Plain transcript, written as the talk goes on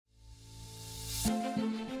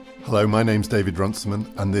Hello, my name's David Runciman,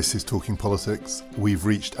 and this is Talking Politics. We've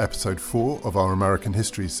reached episode 4 of our American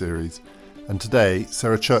History series, and today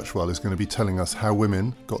Sarah Churchwell is going to be telling us how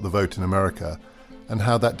women got the vote in America and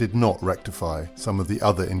how that did not rectify some of the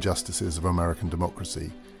other injustices of American democracy.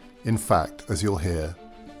 In fact, as you'll hear,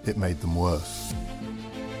 it made them worse.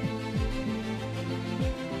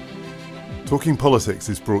 Talking Politics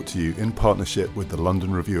is brought to you in partnership with the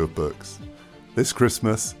London Review of Books. This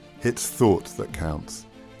Christmas, it's thought that counts.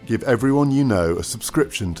 Give everyone you know a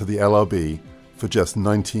subscription to the LRB for just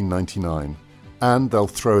 $19.99, and they'll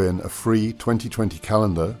throw in a free 2020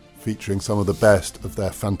 calendar featuring some of the best of their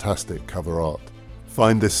fantastic cover art.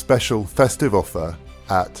 Find this special festive offer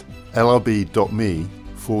at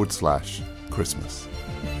lrb.me/Christmas.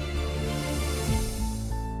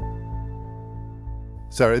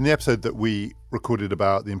 Sarah, in the episode that we recorded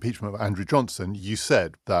about the impeachment of Andrew Johnson, you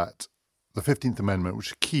said that the 15th Amendment, which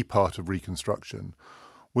is a key part of Reconstruction,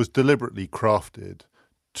 was deliberately crafted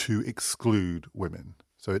to exclude women.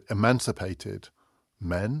 So it emancipated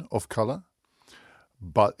men of colour,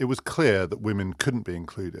 but it was clear that women couldn't be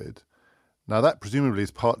included. Now that presumably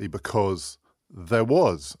is partly because there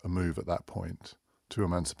was a move at that point to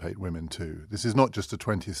emancipate women too. This is not just a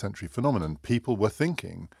 20th century phenomenon. People were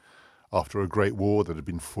thinking, after a great war that had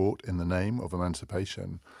been fought in the name of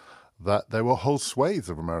emancipation, that there were whole swathes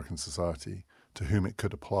of American society to whom it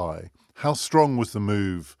could apply. How strong was the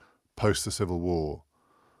move post the Civil War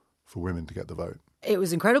for women to get the vote? It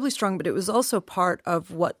was incredibly strong, but it was also part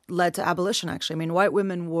of what led to abolition, actually. I mean, white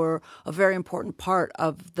women were a very important part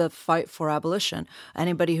of the fight for abolition.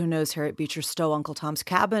 Anybody who knows Harriet Beecher Stowe, Uncle Tom's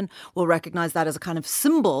Cabin, will recognize that as a kind of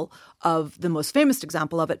symbol of the most famous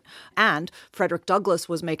example of it. And Frederick Douglass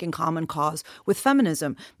was making common cause with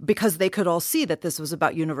feminism because they could all see that this was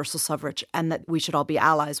about universal suffrage and that we should all be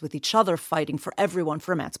allies with each other fighting for everyone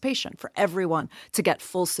for emancipation, for everyone to get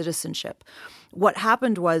full citizenship. What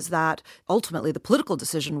happened was that ultimately the political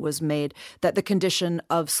decision was made that the condition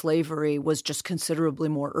of slavery was just considerably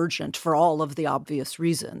more urgent for all of the obvious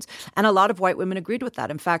reasons. And a lot of white women agreed with that.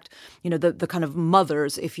 In fact, you know, the kind of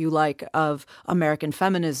mothers, if you like, of American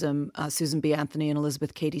feminism, Susan B. Anthony and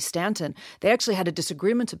Elizabeth Cady Stanton, they actually had a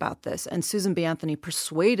disagreement about this. And Susan B. Anthony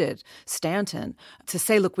persuaded Stanton to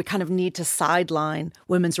say, look, we kind of need to sideline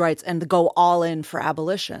women's rights and go all in for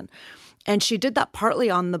abolition. And she did that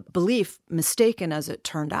partly on the belief, mistaken as it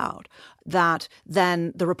turned out, that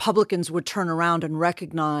then the Republicans would turn around and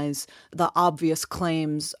recognize the obvious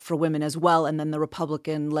claims for women as well, and then the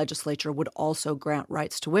Republican legislature would also grant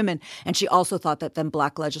rights to women. And she also thought that then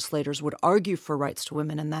black legislators would argue for rights to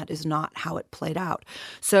women, and that is not how it played out.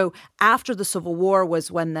 So after the Civil War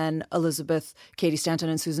was when then Elizabeth Cady Stanton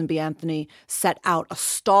and Susan B. Anthony set out a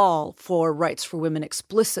stall for rights for women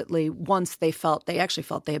explicitly once they actually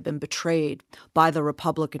felt they had been betrayed by the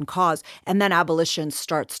Republican cause. And then abolition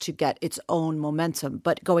starts to get its own momentum.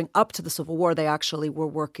 But going up to the Civil War, they actually were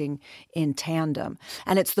working in tandem.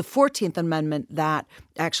 And it's the 14th Amendment that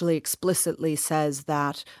actually explicitly says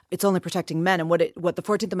that it's only protecting men. And what the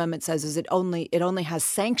 14th Amendment says is it only has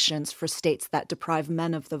sanctions for states that deprive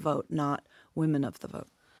men of the vote, not women of the vote.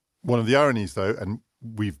 One of the ironies, though, and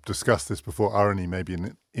we've discussed this before, irony may be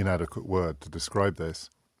an inadequate word to describe this.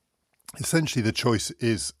 Essentially, the choice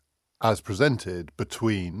is as presented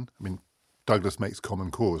between, Douglass makes common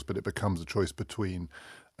cause, but it becomes a choice between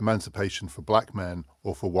emancipation for black men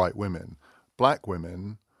or for white women. Black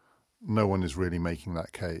women, no one is really making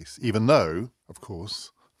that case, even though, of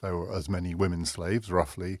course, there were as many women slaves,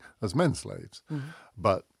 roughly, as men slaves. Mm-hmm.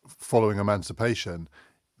 But following emancipation,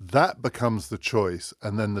 that becomes the choice.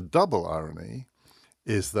 And then the double irony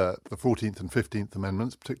is that the 14th and 15th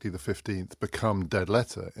Amendments, particularly the 15th, become dead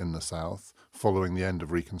letter in the South following the end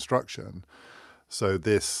of Reconstruction. So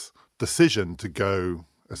this decision to go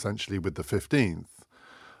essentially with the 15th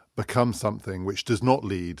becomes something which does not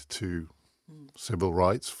lead to civil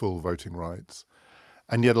rights, full voting rights.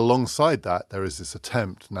 And yet alongside that, there is this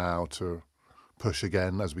attempt now to push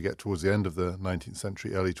again as we get towards the end of the 19th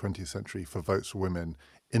century, early 20th century for votes for women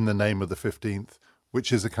in the name of the 15th,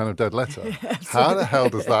 which is a kind of dead letter. How the hell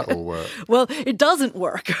does that all work? Well, it doesn't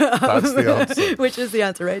work. That's the answer. Which is the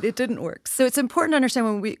answer, right? It didn't work. So it's important to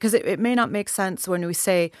understand because it may not make sense when we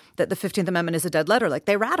say that the 15th Amendment is a dead letter. Like,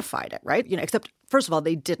 they ratified it, right? Except, first of all,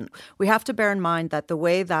 they didn't. We have to bear in mind that the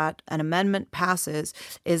way that an amendment passes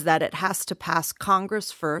is that it has to pass Congress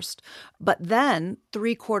first, but then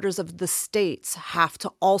 3/4 of the states have to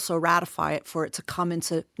also ratify it for it to come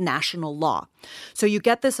into national law. So you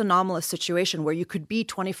get this anomalous situation where you could be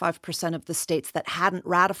 25% of the states that hadn't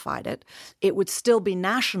ratified it. It would still be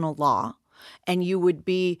national law, and you would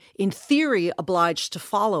be, in theory, obliged to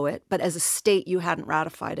follow it, but as a state, you hadn't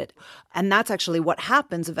ratified it. And that's actually what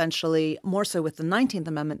happens eventually, more so with the 19th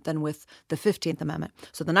Amendment than with the 15th Amendment.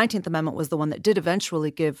 So the 19th Amendment was the one that did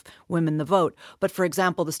eventually give women the vote. But for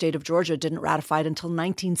example, the state of Georgia didn't ratify it until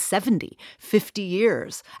 1970, 50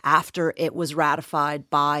 years after it was ratified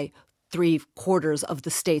by 3/4 of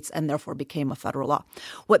the states and therefore became a federal law.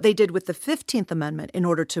 What they did with the 15th Amendment in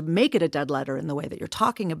order to make it a dead letter in the way that you're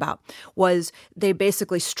talking about was they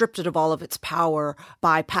basically stripped it of all of its power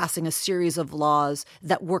by passing a series of laws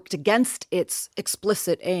that worked against its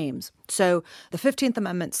explicit aims. So the 15th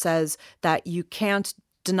Amendment says that you can't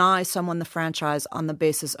deny someone the franchise on the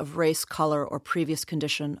basis of race, color, or previous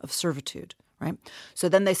condition of servitude. Right? So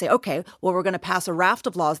then they say, okay, well, we're going to pass a raft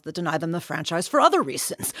of laws that deny them the franchise for other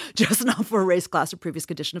reasons, just not for race, class, or previous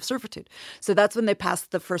condition of servitude. So that's when they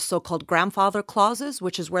passed the first so-called grandfather clauses,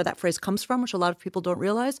 which is where that phrase comes from, which a lot of people don't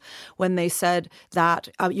realize, when they said that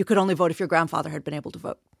you could only vote if your grandfather had been able to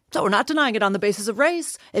vote. So we're not denying it on the basis of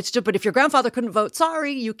race. It's just, but if your grandfather couldn't vote,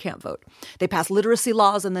 sorry, you can't vote. They passed literacy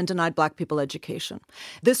laws and then denied black people education.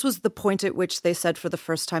 This was the point at which they said for the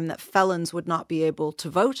first time that felons would not be able to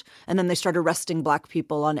vote. And then they started arresting black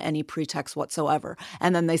people on any pretext whatsoever.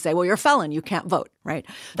 And then they say, well, you're a felon, you can't vote, right?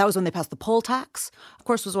 That was when they passed the poll tax, of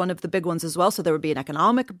course, was one of the big ones as well. So there would be an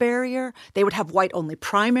economic barrier. They would have white-only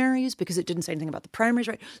primaries because it didn't say anything about the primaries,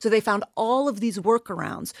 right? So they found all of these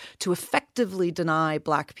workarounds to effectively deny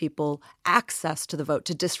black people access to the vote,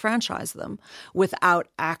 to disfranchise them without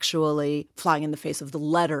actually flying in the face of the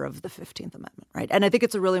letter of the 15th Amendment, right? And I think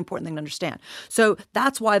it's a really important thing to understand. So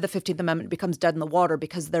that's why the 15th Amendment becomes dead in the water,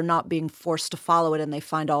 because they're not being forced to follow it and they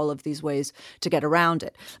find all of these ways to get around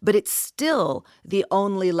it. But it's still the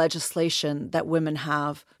only legislation that women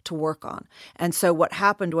have to work on. And so what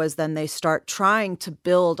happened was then they start trying to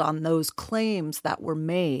build on those claims that were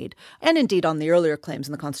made, and indeed on the earlier claims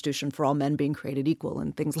in the Constitution for all men being created equal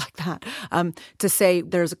and things like that, to say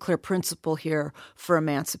there's a clear principle here for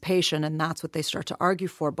emancipation, and that's what they start to argue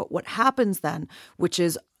for. But what happens then, which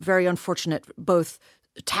is very unfortunate both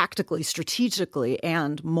tactically, strategically,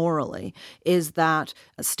 and morally, is that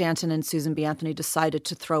Stanton and Susan B. Anthony decided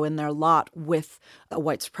to throw in their lot with a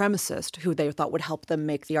white supremacist who they thought would help them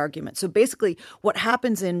make the argument. So basically what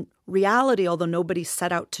happens in reality, although nobody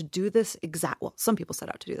set out to do this well, some people set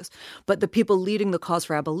out to do this, but the people leading the cause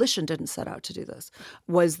for abolition didn't set out to do this,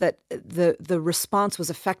 was that the response was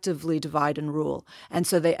effectively divide and rule. And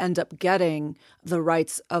so they end up getting the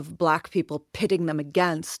rights of black people, pitting them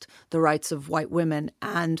against the rights of white women.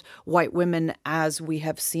 And white women, as we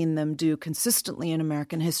have seen them do consistently in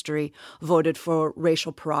American history, voted for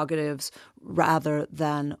racial prerogatives rather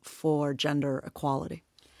than for gender equality.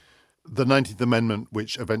 The 19th Amendment,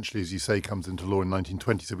 which eventually, as you say, comes into law in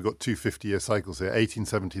 1920, so we've got two 50-year cycles here,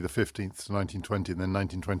 1870, the 15th to 1920, and then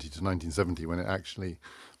 1920 to 1970, when it actually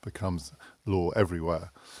becomes law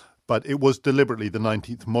everywhere. But it was deliberately the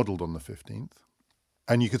 19th modelled on the 15th.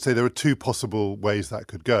 And you could say there are two possible ways that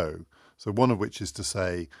could go. So one of which is to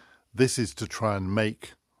say this is to try and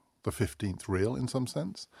make the 15th real in some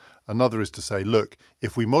sense. Another is to say, look,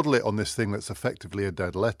 if we model it on this thing that's effectively a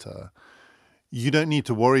dead letter, you don't need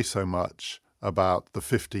to worry so much about the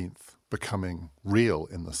 15th becoming real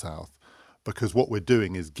in the South, because what we're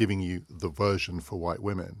doing is giving you the version for white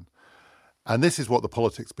women. And this is what the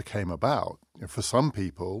politics became about. For some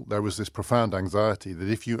people, there was this profound anxiety that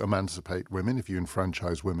if you emancipate women, if you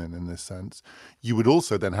enfranchise women in this sense, you would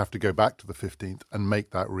also then have to go back to the 15th and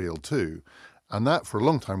make that real too. And that, for a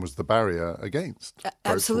long time, was the barrier against.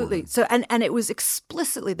 Absolutely. So, and it was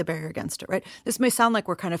explicitly the barrier against it, right? This may sound like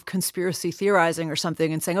we're kind of conspiracy theorizing or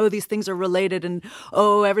something and saying, oh, these things are related and,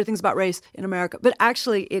 oh, everything's about race in America. But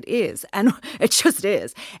actually it is. And it just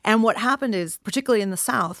is. And what happened is, particularly in the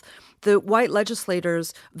South, the white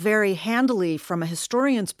legislators very handily, from a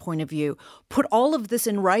historian's point of view, put all of this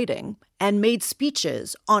in writing and made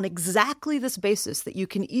speeches on exactly this basis that you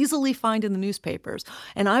can easily find in the newspapers.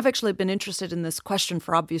 And I've actually been interested in this question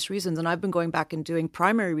for obvious reasons. And I've been going back and doing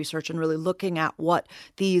primary research and really looking at what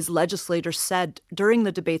these legislators said during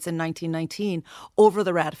the debates in 1919 over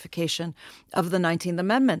the ratification of the 19th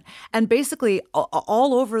Amendment. And basically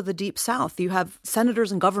all over the Deep South, you have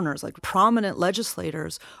senators and governors, like prominent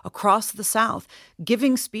legislators across the South,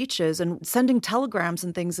 giving speeches and sending telegrams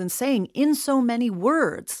and things and saying in so many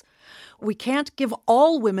words, we can't give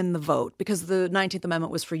all women the vote because the 19th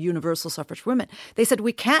Amendment was for universal suffrage for women. They said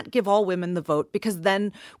we can't give all women the vote because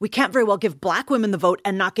then we can't very well give black women the vote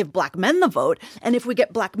and not give black men the vote. And if we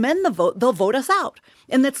get black men the vote, they'll vote us out.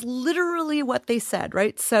 And that's literally what they said,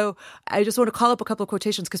 right? So I just want to call up a couple of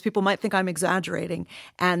quotations because people might think I'm exaggerating,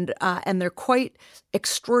 and they're quite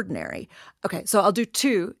extraordinary. Okay, so I'll do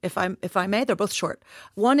two, if I may. They're both short.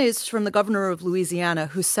 One is from the governor of Louisiana,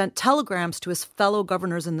 who sent telegrams to his fellow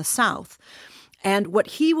governors in the South. And what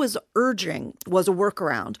he was urging was a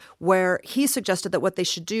workaround where he suggested that what they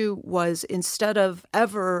should do was, instead of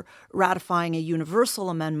ever ratifying a universal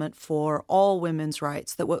amendment for all women's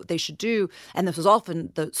rights, that what they should do, and this was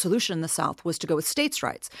often the solution in the South, was to go with states'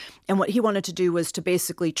 rights. And what he wanted to do was to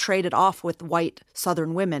basically trade it off with white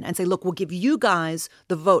Southern women and say, look, we'll give you guys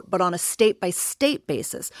the vote, but on a state-by-state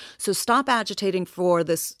basis. So stop agitating for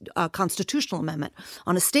this constitutional amendment.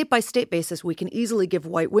 On a state-by-state basis, we can easily give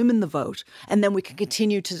white women the vote, and then we can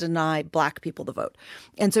continue to deny black people the vote.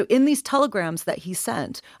 And so in these telegrams that he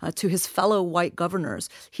sent to his fellow white governors,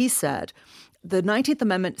 he said, the 19th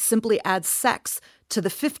Amendment simply adds sex to the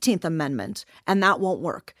 15th Amendment, and that won't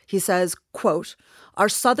work. He says, quote, our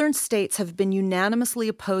southern states have been unanimously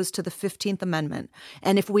opposed to the 15th Amendment,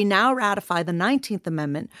 and if we now ratify the 19th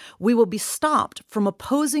Amendment, we will be stopped from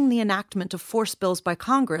opposing the enactment of force bills by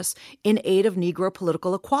Congress in aid of Negro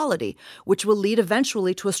political equality, which will lead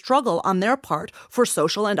eventually to a struggle on their part for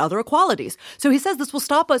social and other equalities. So he says this will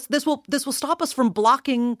stop us. This will stop us from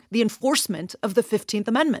blocking the enforcement of the 15th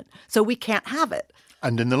Amendment. So we can't have it.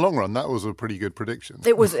 And in the long run, that was a pretty good prediction.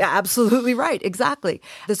 It was absolutely right. Exactly.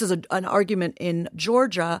 This is an argument in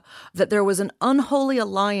Georgia that there was an unholy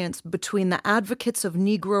alliance between the advocates of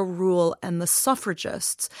Negro rule and the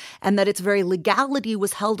suffragists, and that its very legality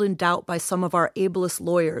was held in doubt by some of our ablest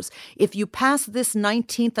lawyers. If you pass this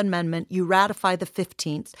 19th Amendment, you ratify the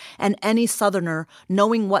 15th, and any Southerner,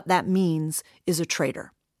 knowing what that means, is a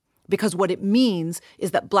traitor. Because what it means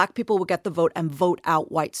is that black people will get the vote and vote out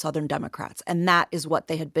white Southern Democrats. And that is what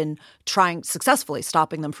they had been trying successfully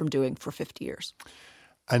stopping them from doing for 50 years.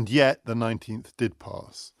 And yet the 19th did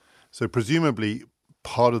pass. So presumably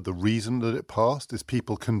part of the reason that it passed is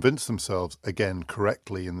people convinced themselves, again,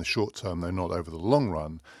 correctly in the short term, though not over the long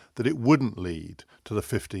run, that it wouldn't lead to the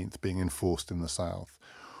 15th being enforced in the South.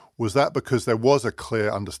 Was that because there was a clear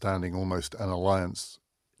understanding, almost an alliance,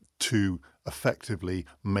 to effectively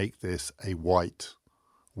make this a white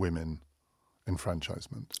women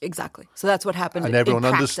enfranchisement? Exactly. So that's what happened. And everyone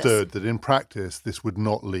understood that in practice, this would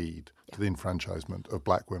not lead to the enfranchisement of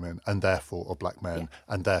black women and therefore of black men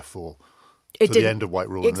and therefore to the end of white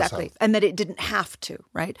rule in the South. Exactly. And that it didn't have to,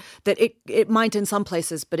 right? That it might in some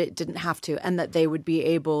places, but it didn't have to. And that they would be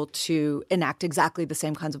able to enact exactly the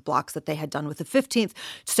same kinds of blocks that they had done with the 15th,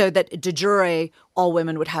 so that de jure, all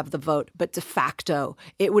women would have the vote. But de facto,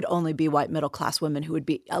 it would only be white middle-class women who would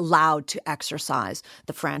be allowed to exercise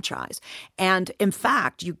the franchise. And in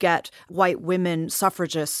fact, you get white women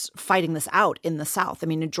suffragists fighting this out in the South. I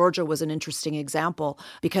mean, Georgia was an interesting example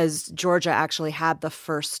because Georgia actually had the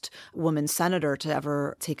first woman senator to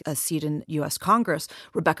ever take a seat in U.S. Congress,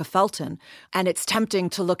 Rebecca Felton. And it's tempting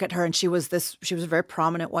to look at her, and she was a very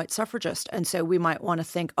prominent white suffragist. And so we might want to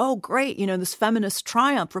think, oh, great, this feminist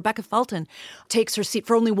triumph. Rebecca Felton takes her seat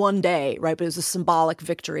for only one day, right? But it was a symbolic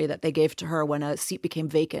victory that they gave to her when a seat became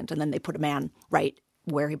vacant, and then they put a man right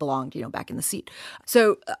where he belonged, back in the seat.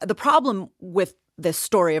 So the problem with this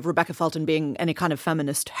story of Rebecca Felton being any kind of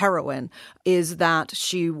feminist heroine is that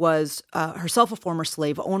she was herself a former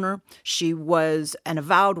slave owner. She was an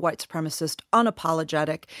avowed white supremacist,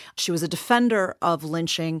 unapologetic. She was a defender of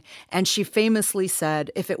lynching. And she famously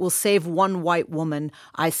said, if it will save one white woman,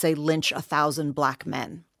 I say lynch 1,000 black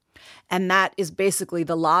men. And that is basically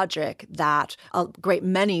the logic that a great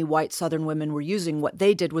many white Southern women were using. What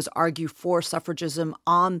they did was argue for suffragism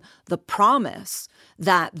on the promise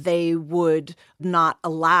that they would not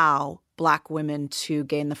allow black women to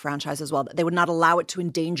gain the franchise as well. They would not allow it to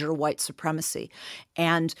endanger white supremacy.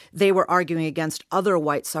 And they were arguing against other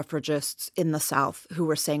white suffragists in the South who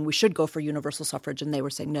were saying we should go for universal suffrage. And they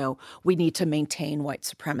were saying, no, we need to maintain white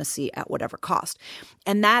supremacy at whatever cost.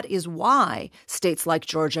 And that is why states like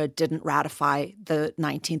Georgia didn't ratify the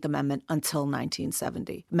 19th Amendment until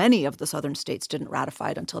 1970. Many of the Southern states didn't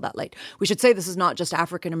ratify it until that late. We should say this is not just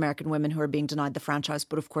African-American women who are being denied the franchise,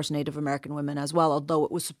 but of course Native American women as well, although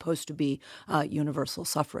it was supposed to be universal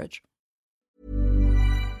suffrage.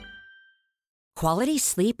 Quality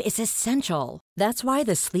sleep is essential. That's why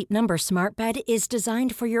the Sleep Number Smart Bed is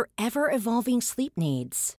designed for your ever-evolving sleep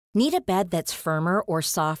needs. Need a bed that's firmer or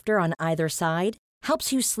softer on either side?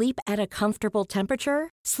 Helps you sleep at a comfortable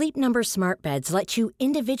temperature? Sleep Number Smart Beds let you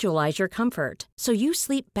individualize your comfort so you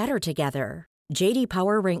sleep better together. J.D.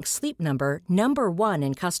 Power ranks Sleep Number number 1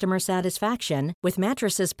 in customer satisfaction with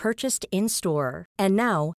mattresses purchased in-store. And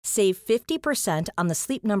now, save 50% on the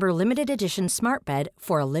Sleep Number Limited Edition Smart Bed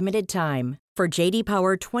for a limited time. For J.D.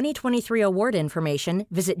 Power 2023 award information,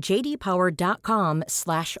 visit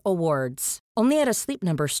jdpower.com/awards. Only at a Sleep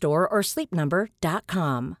Number store or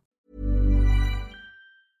sleepnumber.com.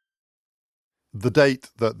 The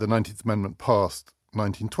date that the 19th Amendment passed,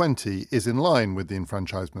 1920, is in line with the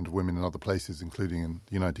enfranchisement of women in other places, including in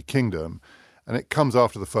the United Kingdom. And it comes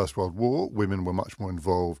after the First World War. Women were much more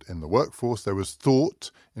involved in the workforce. There was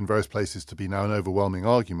thought in various places to be now an overwhelming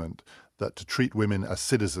argument that to treat women as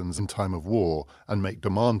citizens in time of war and make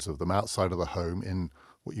demands of them outside of the home in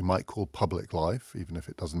what you might call public life, even if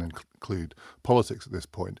it doesn't include politics at this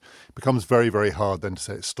point, becomes very, very hard then to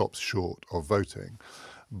say it stops short of voting.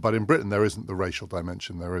 But in Britain, there isn't the racial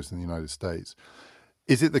dimension there is in the United States.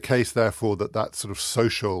 Is it the case, therefore, that that sort of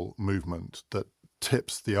social movement that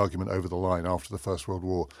tips the argument over the line after the First World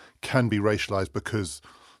War can be racialized because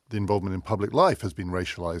the involvement in public life has been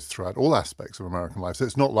racialized throughout all aspects of American life? So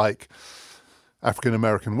it's not like African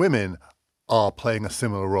American women are playing a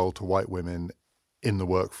similar role to white women in the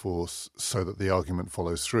workforce so that the argument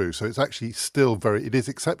follows through. So it's actually still it is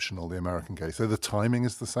exceptional, the American case. So the timing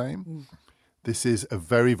is the same. This is a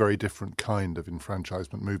very, very different kind of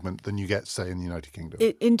enfranchisement movement than you get, say, in the United Kingdom.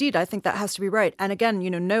 Indeed, I think that has to be right. And again,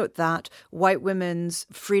 note that white women's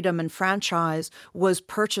freedom and franchise was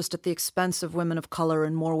purchased at the expense of women of color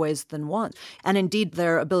in more ways than one. And indeed,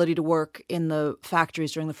 their ability to work in the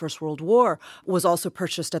factories during the First World War was also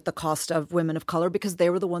purchased at the cost of women of color because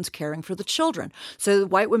they were the ones caring for the children. So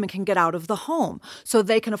white women can get out of the home. So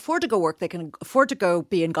they can afford to go work. They can afford to go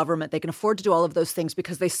be in government. They can afford to do all of those things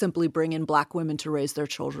because they simply bring in black women to raise their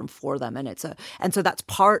children for them. And so that's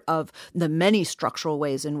part of the many structural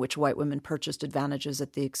ways in which white women purchased advantages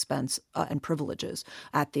at the expense and privileges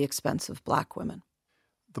at the expense of black women.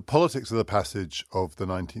 The politics of the passage of the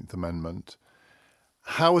 19th Amendment,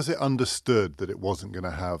 how is it understood that it wasn't going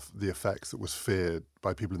to have the effects that was feared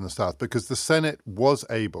by people in the South? Because the Senate was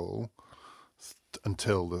able,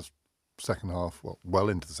 until the second half, well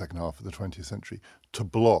into the second half of the 20th century, to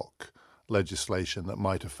block legislation that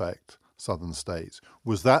might affect southern states.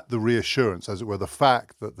 Was that the reassurance, as it were, the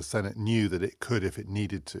fact that the Senate knew that it could, if it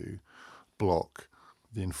needed to, block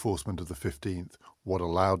the enforcement of the 15th, what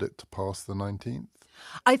allowed it to pass the 19th?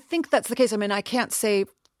 I think that's the case. I mean, I can't say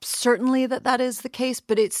certainly that is the case,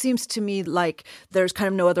 but it seems to me like there's kind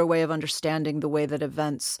of no other way of understanding the way that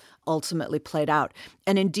events ultimately played out.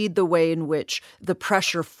 And indeed, the way in which the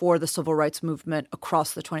pressure for the civil rights movement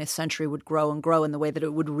across the 20th century would grow and grow, and the way that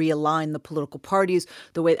it would realign the political parties,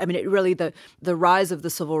 the rise of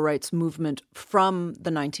the civil rights movement from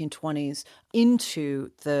the 1920s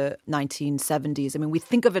into the 1970s. I mean, we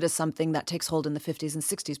think of it as something that takes hold in the 50s and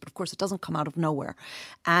 60s, but of course it doesn't come out of nowhere.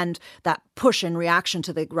 And that push in reaction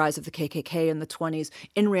to the rise of the KKK in the 20s,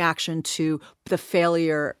 in reaction to the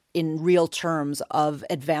failure in real terms of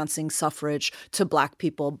advancing suffrage to black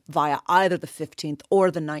people via either the 15th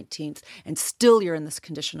or the 19th. And still you're in this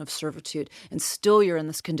condition of servitude, and still you're in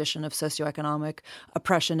this condition of socioeconomic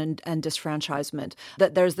oppression and disfranchisement,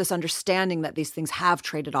 that there's this understanding that these things have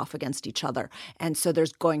traded off against each other. And so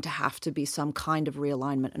there's going to have to be some kind of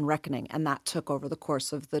realignment and reckoning. And that took over the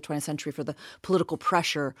course of the 20th century for the political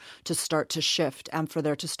pressure to start to shift and for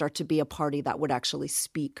there to start to be a party that would actually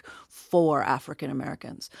speak for African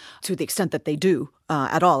Americans, to the extent that they do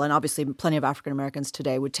at all. And obviously plenty of African Americans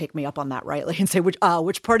today would take me up on that rightly and say, which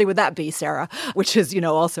party would that be, Sarah? Which is,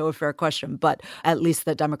 also a fair question. But at least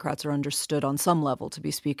that Democrats are understood on some level to be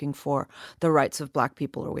speaking for the rights of black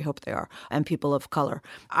people, or we hope they are, and people of color.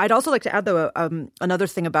 I'd also like to add, though, another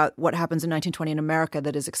thing about what happens in 1920 in America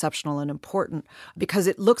that is exceptional and important, because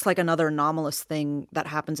it looks like another anomalous thing that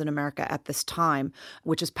happens in America at this time,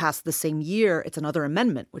 which is passed the same year. It's another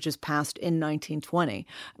amendment, which is passed in 1920,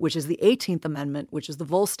 which is the 18th Amendment, which is the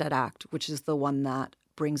Volstead Act, which is the one that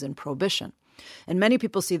brings in prohibition. And many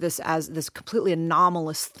people see this as this completely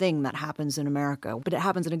anomalous thing that happens in America, but it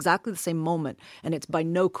happens in exactly the same moment, and it's by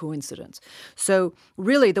no coincidence. So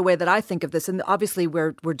really the way that I think of this, and obviously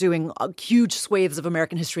we're doing huge swathes of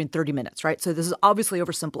American history in 30 minutes, right? So this is obviously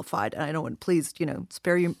oversimplified, and I know, and please,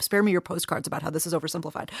 spare me your postcards about how this is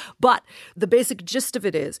oversimplified. But the basic gist of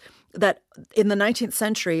it is that in the 19th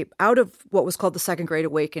century, out of what was called the Second Great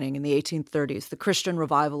Awakening in the 1830s, the Christian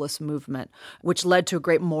revivalist movement, which led to a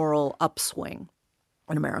great moral upswing,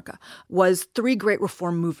 in America, was 3 great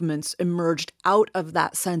reform movements emerged out of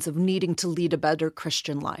that sense of needing to lead a better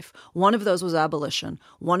Christian life. One of those was abolition,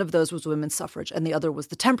 one of those was women's suffrage, and the other was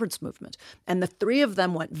the temperance movement. And the 3 of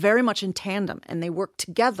them went very much in tandem, and they worked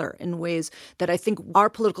together in ways that I think our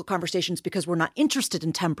political conversations, because we're not interested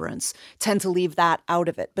in temperance, tend to leave that out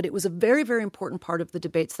of it. But it was a very, very important part of the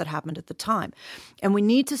debates that happened at the time. And we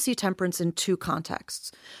need to see temperance in 2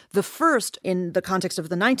 contexts. The first, in the context of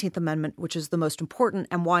the 19th Amendment, which is the most important,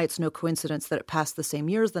 and why it's no coincidence that it passed the same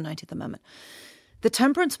year as the 19th Amendment. The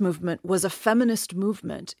temperance movement was a feminist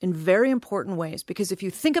movement in very important ways, because if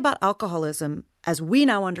you think about alcoholism as we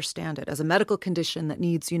now understand it, as a medical condition that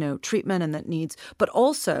needs, treatment and that needs, but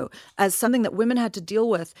also as something that women had to deal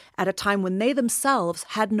with at a time when they themselves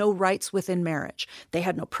had no rights within marriage. They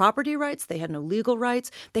had no property rights. They had no legal rights.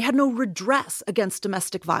 They had no redress against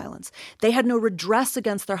domestic violence. They had no redress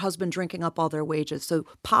against their husband drinking up all their wages. So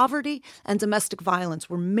poverty and domestic violence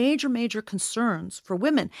were major, major concerns for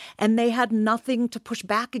women, and they had nothing to push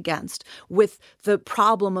back against with the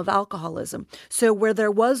problem of alcoholism. So where there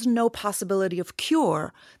was no possibility of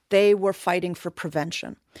cure, they were fighting for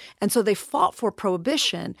prevention. And so they fought for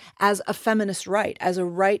prohibition as a feminist right, as a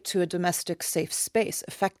right to a domestic safe space,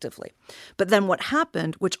 effectively. But then what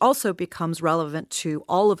happened, which also becomes relevant to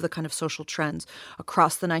all of the kind of social trends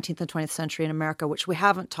across the 19th and 20th century in America, which we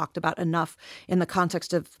haven't talked about enough in the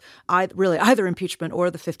context of either impeachment or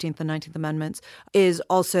the 15th and 19th Amendments, is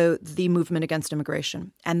also the movement against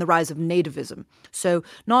immigration and the rise of nativism. So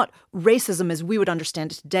not racism as we would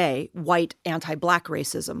understand it today, white anti-black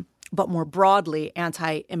racism, but more broadly,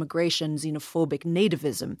 anti-immigration, xenophobic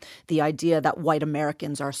nativism, the idea that white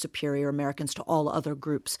Americans are superior Americans to all other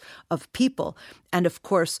groups of people. And of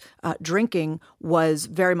course, drinking was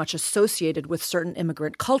very much associated with certain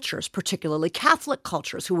immigrant cultures, particularly Catholic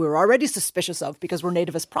cultures, who we were already suspicious of because we're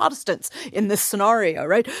nativist Protestants in this scenario,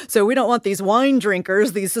 right? So we don't want these wine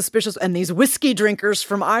drinkers, these suspicious, and these whiskey drinkers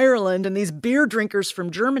from Ireland and these beer drinkers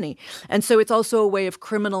from Germany. And so it's also a way of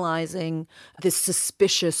criminalizing this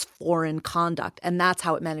suspicious foreign conduct. And that's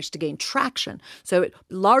how it managed to gain traction. So it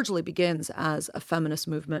largely begins as a feminist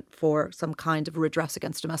movement for some kind of redress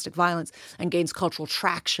against domestic violence and gains cultural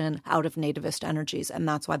traction out of nativist energies. And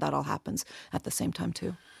that's why that all happens at the same time,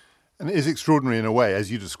 too. And it is extraordinary in a way,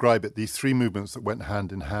 as you describe it, these 3 movements that went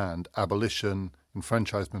hand in hand, abolition,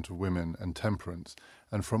 enfranchisement of women, and temperance.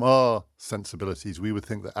 And from our sensibilities, we would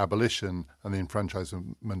think that abolition and the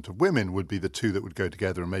enfranchisement of women would be the 2 that would go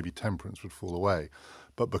together, and maybe temperance would fall away.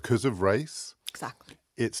 But because of race, exactly,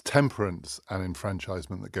 it's temperance and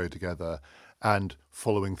enfranchisement that go together, and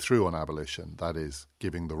following through on abolition, that is,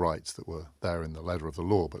 giving the rights that were there in the letter of the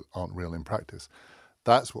law but aren't real in practice.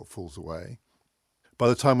 That's what falls away. By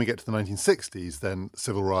the time we get to the 1960s, then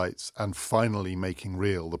civil rights and finally making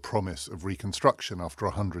real the promise of Reconstruction after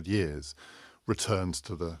 100 years returns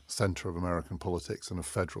to the centre of American politics and of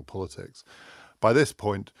federal politics. By this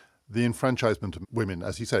point, the enfranchisement of women,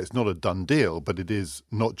 as you say, it's not a done deal, but it is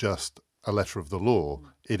not just a letter of the law.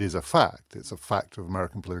 It is a fact. It's a fact of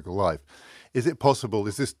American political life. Is it possible,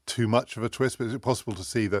 is this too much of a twist, but is it possible to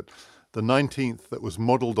see that the 19th that was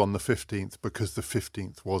modelled on the 15th because the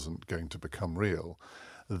 15th wasn't going to become real,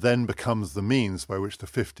 then becomes the means by which the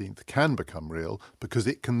 15th can become real because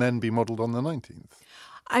it can then be modelled on the 19th?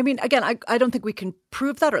 I mean, again, I don't think we can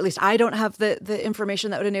prove that, or at least I don't have the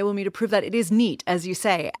information that would enable me to prove that. It is neat, as you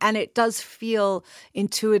say, and it does feel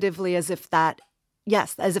intuitively as if that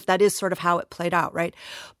is sort of how it played out, right?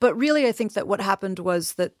 But really, I think that what happened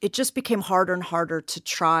was that it just became harder and harder to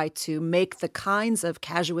try to make the kinds of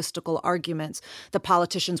casuistical arguments the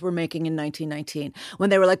politicians were making in 1919, when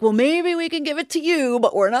they were like, well, maybe we can give it to you,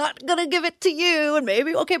 but we're not going to give it to you. And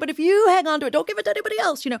maybe, okay, but if you hang on to it, don't give it to anybody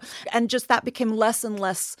else, And just that became less and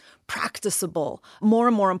less practicable, more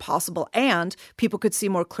and more impossible. And people could see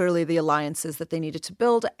more clearly the alliances that they needed to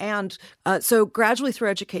build. And so gradually through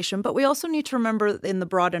education, but we also need to remember in the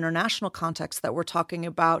broad international context that we're talking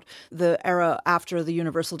about the era after the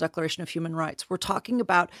Universal Declaration of Human Rights. We're talking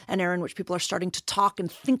about an era in which people are starting to talk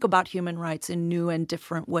and think about human rights in new and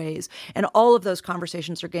different ways. And all of those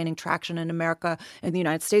conversations are gaining traction in America and the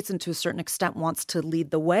United States, and to a certain extent wants to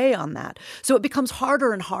lead the way on that. So it becomes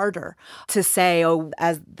harder and harder to say, oh,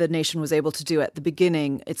 as the nation was able to do at the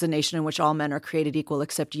beginning, it's a nation in which all men are created equal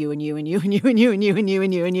except you and you and you and you and you and you and you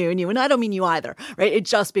and you and you and you. And I don't mean you either, right? It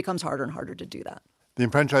just becomes harder and harder to do that. The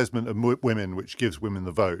enfranchisement of women, which gives women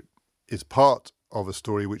the vote, is part of a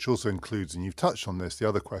story which also includes, and you've touched on this, the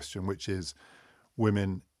other question, which is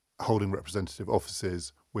women holding representative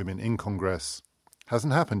offices, women in Congress.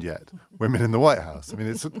 Hasn't happened yet. Women in the White House. I mean,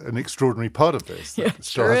 it's an extraordinary part of this. Yeah,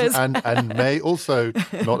 sure is. And may also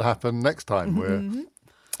not happen next time. We're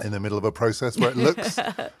in the middle of a process where it looks,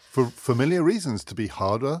 for familiar reasons, to be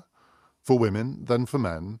harder for women than for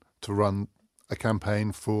men to run a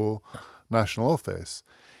campaign for national office.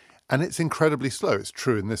 And it's incredibly slow. It's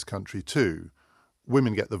true in this country too.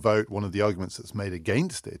 Women get the vote. One of the arguments that's made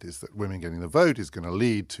against it is that women getting the vote is going to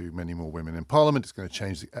lead to many more women in parliament. It's going to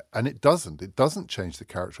change, and it doesn't. It doesn't change the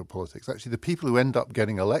character of politics. Actually, the people who end up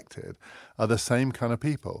getting elected are the same kind of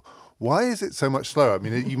people. Why is it so much slower? I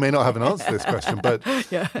mean, you may not have an answer to this question, but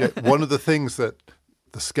one of the things that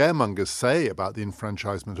the scaremongers say about the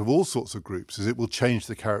enfranchisement of all sorts of groups is it will change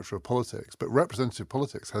the character of politics. But representative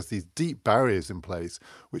politics has these deep barriers in place,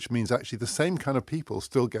 which means actually the same kind of people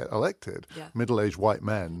still get elected. Yeah. Middle-aged white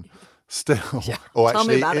men still, or Tell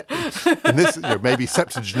actually, me about it. in this, maybe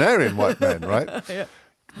septuagenarian white men, right? Yeah.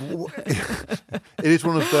 It is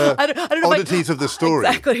one of the oddities of the story.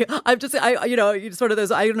 Exactly. I'm just, sort of those.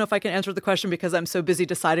 I don't know if I can answer the question because I'm so busy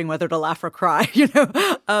deciding whether to laugh or cry.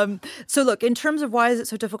 So look, in terms of why is it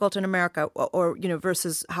so difficult in America, or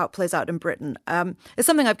versus how it plays out in Britain, it's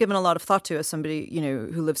something I've given a lot of thought to as somebody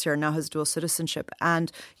who lives here and now has dual citizenship.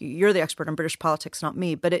 And you're the expert on British politics, not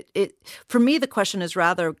me. But it for me, the question is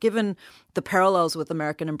rather, given the parallels with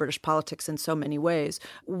American and British politics in so many ways,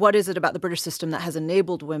 what is it about the British system that has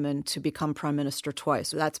enabled women to become prime minister twice?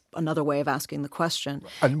 So that's another way of asking the question.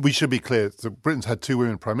 And we should be clear, so Britain's had 2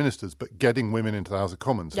 women prime ministers, but getting women into the House of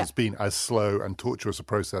Commons has been as slow and tortuous a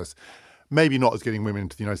process. Maybe not as getting women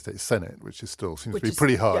into the United States Senate, which seems to be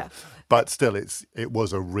pretty hard. Yeah. But still, it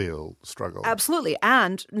was a real struggle. Absolutely.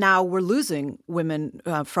 And now we're losing women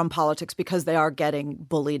from politics because they are getting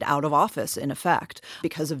bullied out of office, in effect,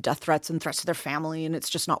 because of death threats and threats to their family, and it's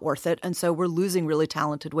just not worth it. And so we're losing really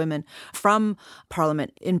talented women from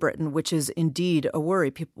Parliament in Britain, which is indeed a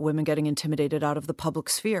worry, women getting intimidated out of the public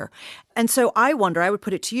sphere. And so I wonder, I would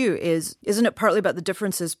put it to you, isn't it partly about the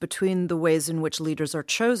differences between the ways in which leaders are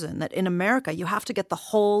chosen, that in America, you have to get the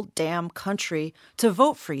whole damn country to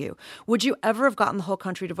vote for you. Would you ever have gotten the whole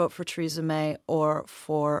country to vote for Theresa May or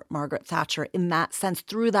for Margaret Thatcher in that sense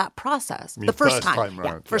through that process? The first time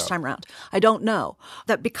round. I don't know.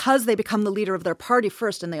 That because they become the leader of their party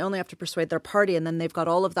first and they only have to persuade their party, and then they've got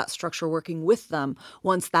all of that structure working with them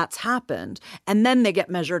once that's happened. And then they get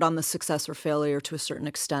measured on the success or failure to a certain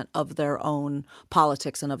extent of their own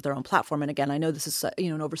politics and of their own platform. And again, I know this is an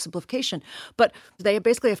oversimplification, but they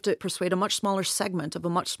basically have to persuade a much smaller segment of a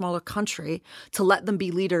much smaller country to let them be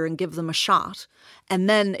leader and give them a shot. And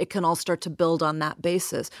then it can all start to build on that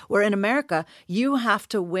basis. Where in America, you have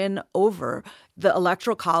to win over the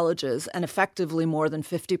electoral colleges and effectively more than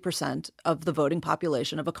 50% of the voting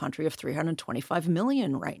population of a country of 325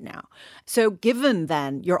 million right now. So given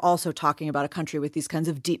then you're also talking about a country with these kinds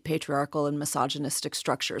of deep patriarchal and misogynistic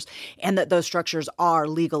structures, and that those structures are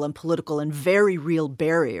legal and political and very real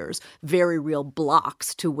barriers, very real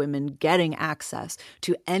blocks to women getting access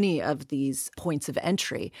to any of these points of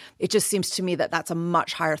entry, it just seems to me that that's a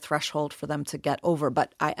much higher threshold for them to get over.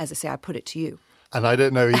 But as I say, I put it to you. And I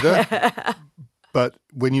don't know either. But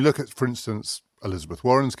when you look at, for instance, Elizabeth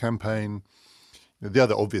Warren's campaign, the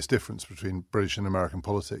other obvious difference between British and American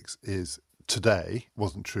politics is today,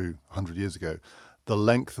 wasn't true 100 years ago, the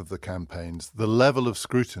length of the campaigns, the level of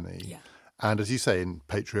scrutiny. Yeah. And as you say, in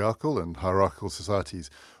patriarchal and hierarchical societies,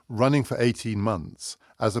 running for 18 months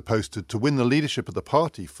as opposed to win the leadership of the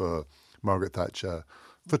party for Margaret Thatcher.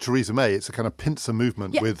 For Theresa May, it's a kind of pincer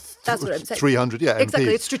movement with 300 MPs.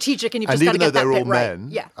 Exactly, it's strategic and you've just got to get that bit right.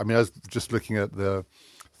 And even though they're all men, I mean, I was just looking at the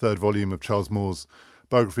 3rd volume of Charles Moore's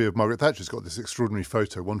biography of Margaret Thatcher. It's got this extraordinary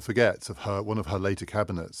photo, one forgets, of one of her later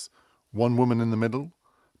cabinets. One woman in the middle,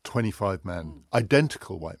 25 men,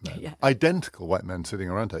 identical white men sitting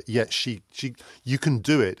around her. Yet you can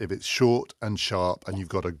do it if it's short and sharp and you've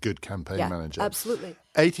got a good campaign manager. Absolutely.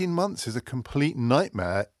 18 months is a complete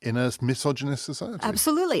nightmare in a misogynist society.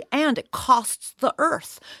 Absolutely. And it costs the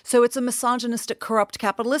earth. So it's a misogynistic, corrupt,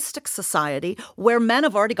 capitalistic society where men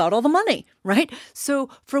have already got all the money, right? So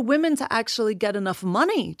for women to actually get enough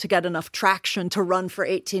money, to get enough traction to run for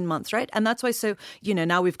 18 months, right? And that's why,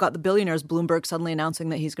 now we've got the billionaires, Bloomberg suddenly announcing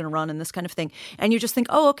that he's going to run and this kind of thing. And you just think,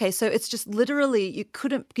 oh, okay, so it's just literally, you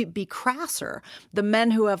couldn't be crasser. The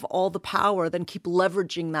men who have all the power then keep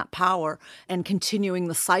leveraging that power and continuing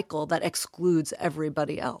the cycle that excludes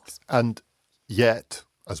everybody else. And yet,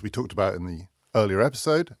 as we talked about in the earlier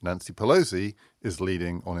episode, Nancy Pelosi is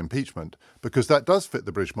leading on impeachment because that does fit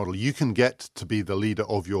the British model. You can get to be the leader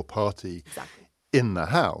of your party in the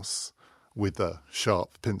House with a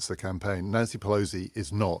sharp pincer campaign. Nancy Pelosi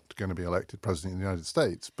is not going to be elected president of the United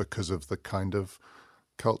States because of the kind of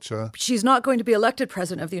culture. She's not going to be elected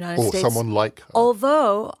president of the United States. Or someone like her.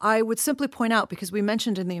 Although I would simply point out, because we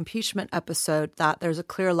mentioned in the impeachment episode that there's a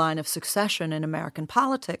clear line of succession in American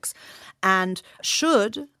politics, and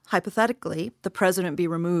should, hypothetically, the president be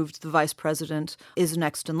removed, the vice president is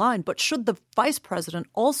next in line. But should the vice president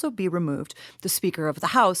also be removed, the Speaker of the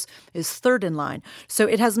House is third in line. So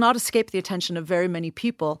it has not escaped the attention of very many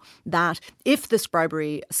people that if this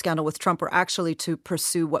bribery scandal with Trump were actually to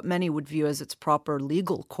pursue what many would view as its proper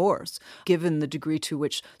legal course, given the degree to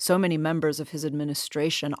which so many members of his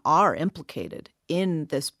administration are implicated in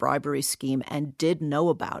this bribery scheme and did know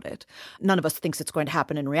about it, none of us thinks it's going to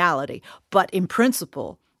happen in reality. But in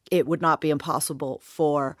principle, it would not be impossible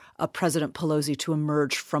for President Pelosi to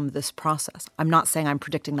emerge from this process. I'm not saying I'm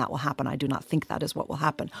predicting that will happen. I do not think that is what will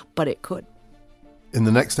happen, but it could. In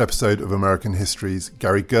the next episode of American Histories,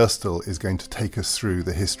 Gary Gerstle is going to take us through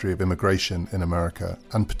the history of immigration in America,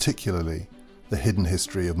 and particularly the hidden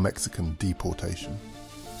history of Mexican deportation.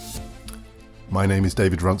 My name is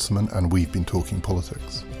David Runciman, and we've been talking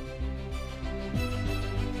politics.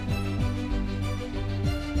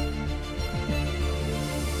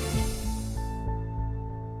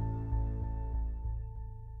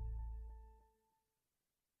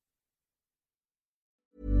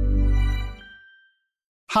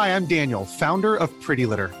 Hi, I'm Daniel, founder of Pretty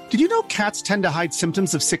Litter. Did you know cats tend to hide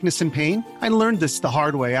symptoms of sickness and pain? I learned this the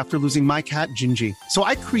hard way after losing my cat, Gingy. So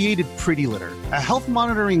I created Pretty Litter, a health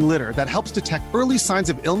monitoring litter that helps detect early signs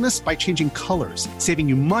of illness by changing colors, saving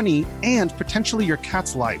you money and potentially your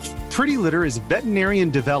cat's life. Pretty Litter is veterinarian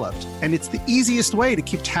developed, and it's the easiest way to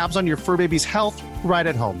keep tabs on your fur baby's health right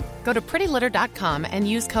at home. Go to prettylitter.com and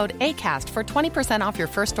use code ACAST for 20% off your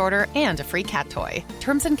first order and a free cat toy.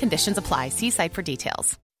 Terms and conditions apply. See site for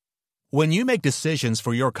details. When you make decisions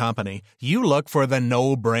for your company, you look for the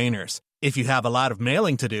no-brainers. If you have a lot of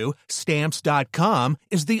mailing to do, Stamps.com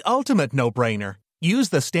is the ultimate no-brainer. Use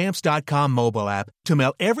the Stamps.com mobile app to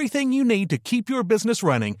mail everything you need to keep your business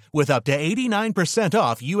running with up to 89%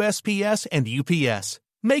 off USPS and UPS.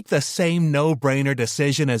 Make the same no-brainer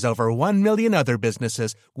decision as over 1 million other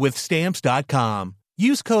businesses with Stamps.com.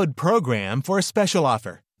 Use code PROGRAM for a special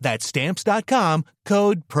offer. That's Stamps.com,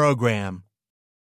 code PROGRAM.